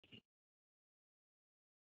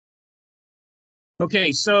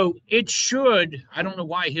Okay, so it should, I don't know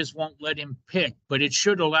why his won't let him pick, but it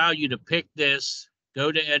should allow you to pick this,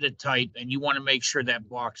 go to edit type, and you want to make sure that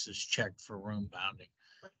box is checked for room bounding.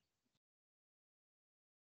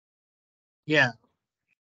 Yeah.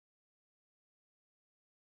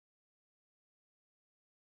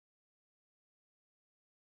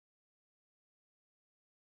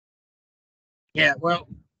 Yeah, well,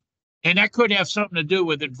 and that could have something to do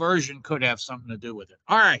with it. Version could have something to do with it.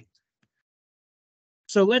 All right.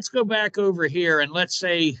 So let's go back over here and let's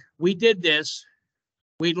say we did this.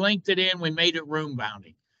 We linked it in. We made it room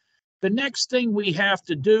bounding. The next thing we have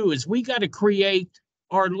to do is we got to create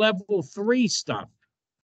our level 3 stuff.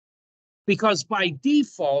 Because by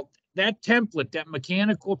default, that template, that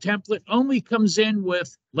mechanical template, only comes in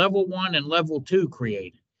with level 1 and level 2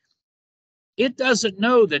 created. It doesn't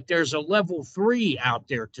know that there's a level 3 out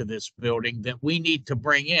there to this building that we need to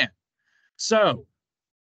bring in. So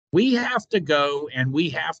we have to go and we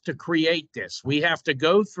have to create this. We have to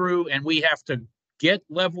go through and we have to get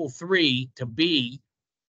level 3 to be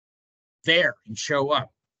there and show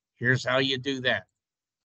up. Here's how you do that.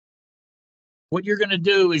 What you're going to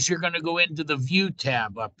do is you're going to go into the View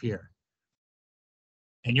tab up here.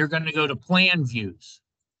 And you're going to go to Plan Views,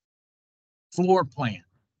 Floor Plan.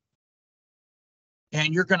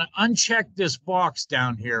 And you're going to uncheck this box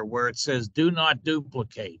down here where it says Do Not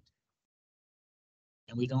Duplicate.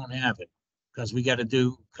 And we don't have it because we got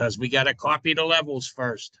to copy the levels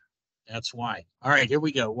first. That's why. All right, here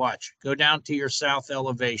we go. Watch. Go down to your south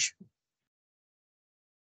elevation.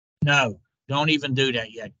 No, don't even do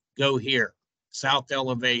that yet. Go here, south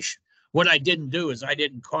elevation. What I didn't do is I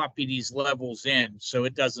didn't copy these levels in, so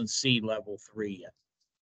it doesn't see level 3 yet.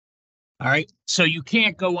 All right, so you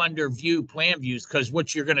can't go under View Plan Views because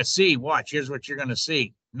what you're going to see, watch, here's what you're going to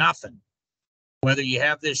see. Nothing. Whether you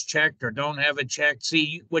have this checked or don't have it checked.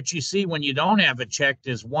 See, what you see when you don't have it checked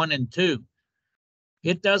is 1 and 2.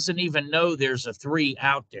 It doesn't even know there's a 3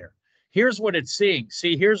 out there. Here's what it's seeing.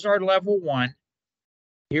 See, here's our level 1.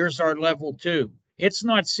 Here's our level 2. It's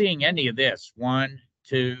not seeing any of this. 1,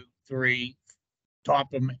 2, 3,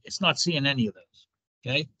 top of them. It's not seeing any of those.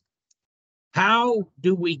 Okay. How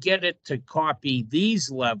do we get it to copy these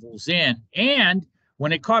levels in? And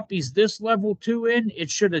when it copies this level 2 in, it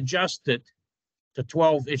should adjust it to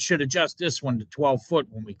 12. It should adjust this one to 12 foot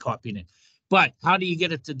when we copy it in. But how do you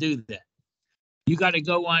get it to do that? You got to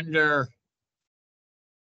go under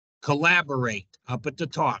Collaborate up at the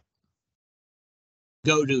top.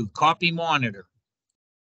 Go to Copy Monitor.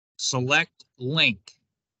 Select Link.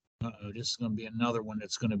 Uh-oh, this is going to be another one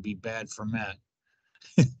that's going to be bad for Matt.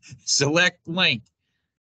 Select Link.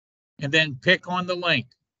 And then pick on the link.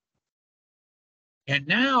 And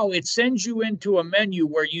now it sends you into a menu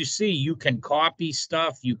where you see you can copy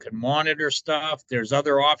stuff, you can monitor stuff. There's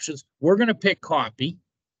other options. We're going to pick Copy.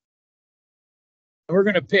 We're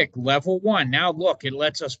going to pick level 1. Now look, it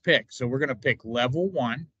lets us pick. So we're going to pick level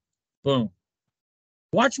 1. Boom.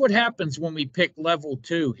 Watch what happens when we pick level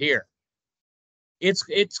 2 here. It's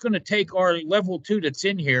going to take our level 2 that's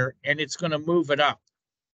in here and it's going to move it up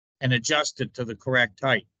and adjust it to the correct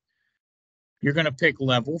height. You're going to pick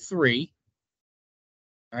level 3.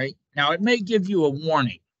 All right. Now it may give you a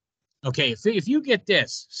warning. Okay, if you get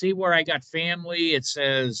this, see where I got family, it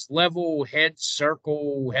says level head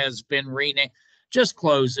circle has been renamed. Just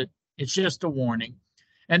close it. It's just a warning.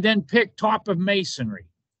 And then pick top of masonry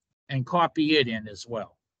and copy it in as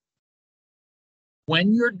well.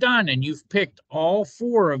 When you're done and you've picked all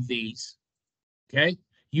 4 of these, okay,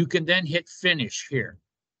 you can then hit finish here.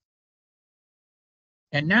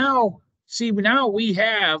 And now, see, now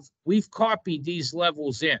we've copied these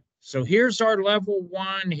levels in. So here's our level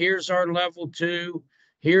 1, here's our level 2,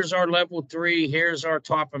 here's our level 3, here's our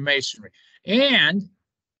top of masonry. And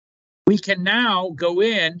we can now go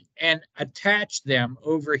in and attach them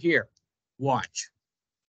over here. Watch.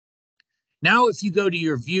 Now, if you go to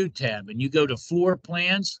your View tab and you go to Floor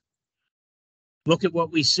Plans, look at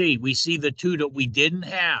what we see. We see the 2 that we didn't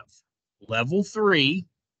have. Level 3,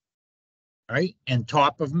 right, and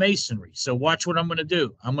top of masonry. So watch what I'm going to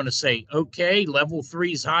do. I'm going to say, OK, level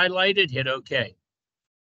 3 is highlighted, hit OK.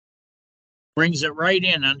 Brings it right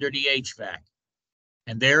in under the HVAC.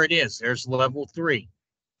 And there it is. There's level 3.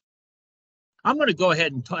 I'm going to go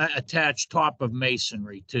ahead and attach top of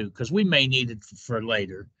masonry too, because we may need it for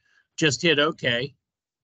later. Just hit OK.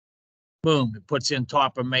 Boom, it puts in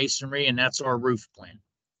top of masonry, and that's our roof plan.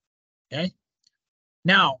 Okay.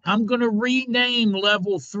 Now, I'm going to rename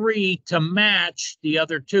level 3 to match the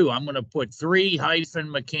other 2. I'm going to put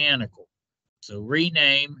 3-mechanical. So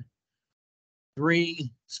rename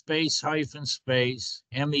 3 space -space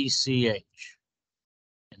MECH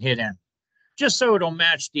and hit enter. just so it'll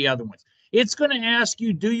match the other ones. It's going to ask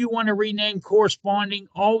you, do you want to rename corresponding?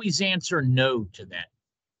 Always answer no to that.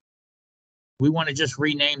 We want to just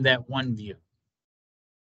rename that one view.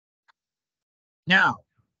 Now,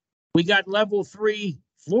 we got level 3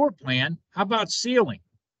 floor plan. How about ceiling?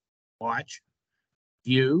 Watch.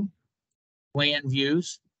 View, plan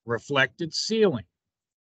views, reflected ceiling.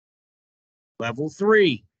 Level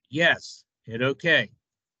 3, yes, hit OK.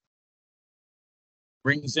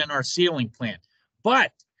 Brings in our ceiling plan.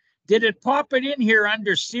 But did it pop it in here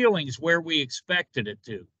under ceilings where we expected it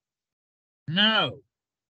to? No.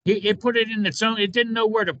 It put it in its own, it didn't know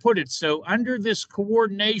where to put it. So under this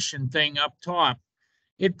coordination thing up top,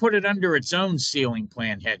 it put it under its own ceiling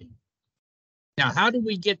plan heading. Now, how do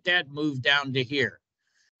we get that moved down to here?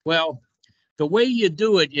 Well, the way you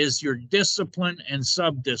do it is your discipline and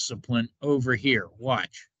subdiscipline over here.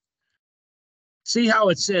 Watch. See how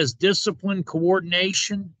it says discipline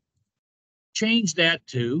coordination? Change that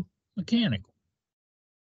to mechanical.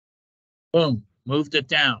 Boom, moved it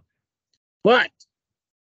down. But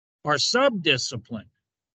our subdiscipline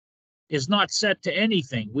is not set to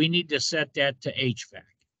anything. We need to set that to HVAC.